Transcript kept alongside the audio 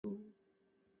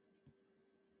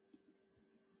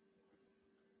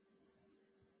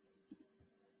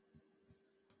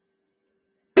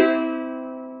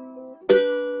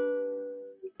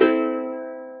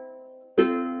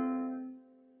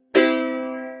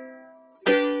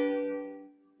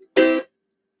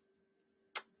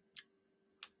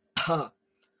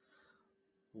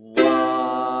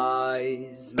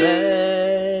Wise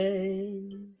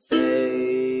men say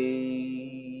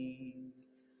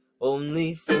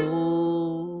only fools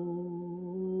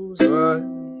rush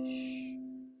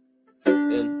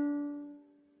in,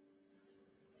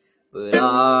 but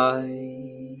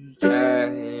I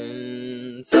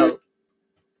can't help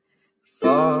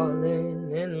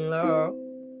falling in love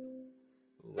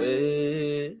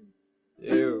with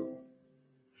you.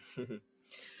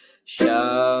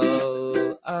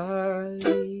 Shall I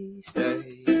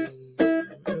stay?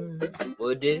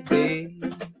 Would it be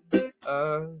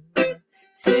a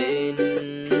sin?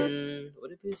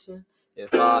 Would it be a sin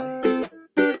if I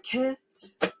can't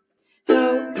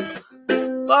help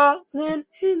falling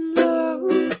in love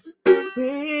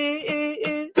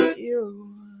with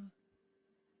you?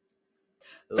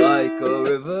 Like a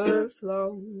river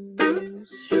flows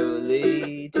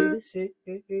surely to the sea,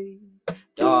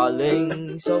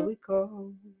 darling, so it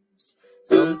goes.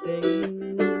 Some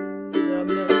things are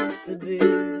meant to be.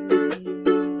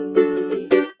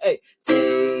 Hey,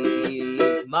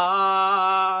 take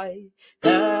my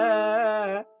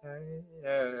hand,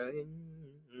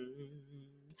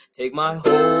 take my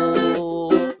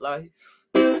whole life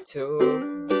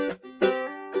too,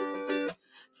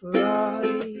 for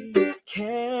I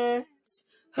can't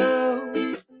help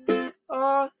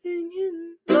falling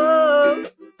in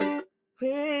love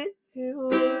with you.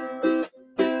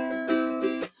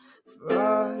 For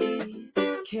I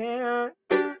can't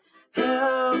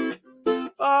help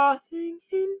falling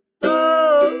in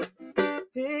love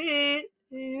with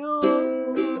you.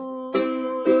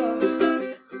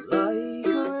 Like a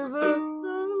river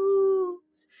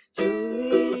flows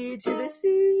truly to the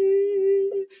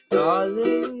sea,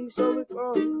 darling, so it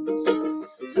goes.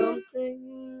 Some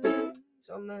things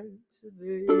are meant to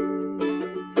be.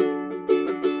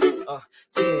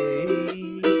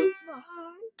 Take my...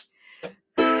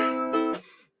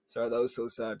 Sorry, that was so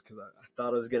sad because I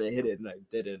thought I was gonna hit it and I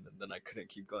didn't, and then I couldn't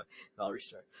keep going. I'll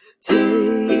restart.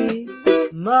 Take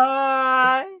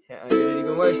my... I did it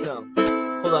even worse now.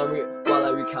 Hold on, while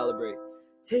I recalibrate.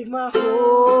 Take my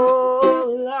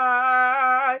whole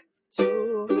life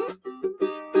too.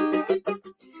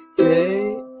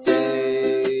 Take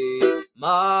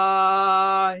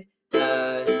my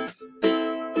hand.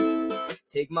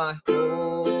 Take my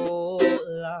whole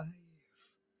life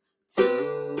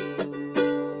too.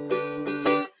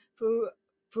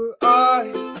 For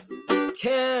I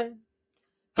can't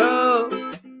help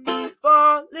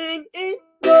falling in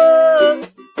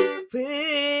love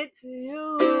with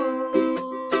you.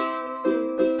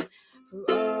 For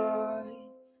I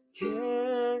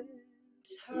can't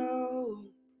help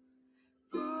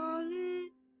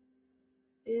falling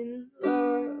in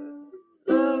love,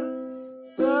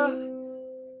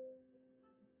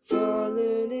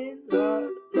 falling in love.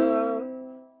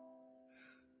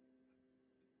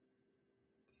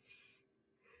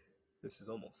 This is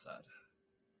almost sad.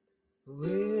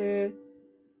 With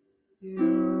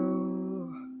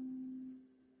you,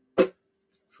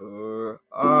 for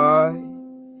I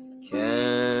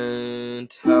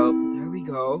can't help, there we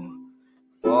go,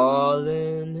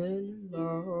 falling in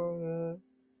love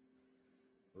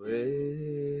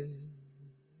with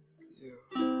you.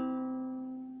 One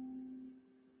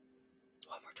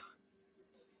more time.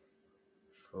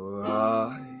 For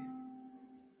I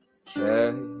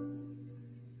can't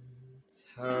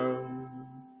help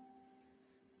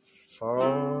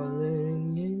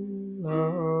falling in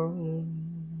love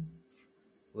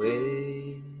with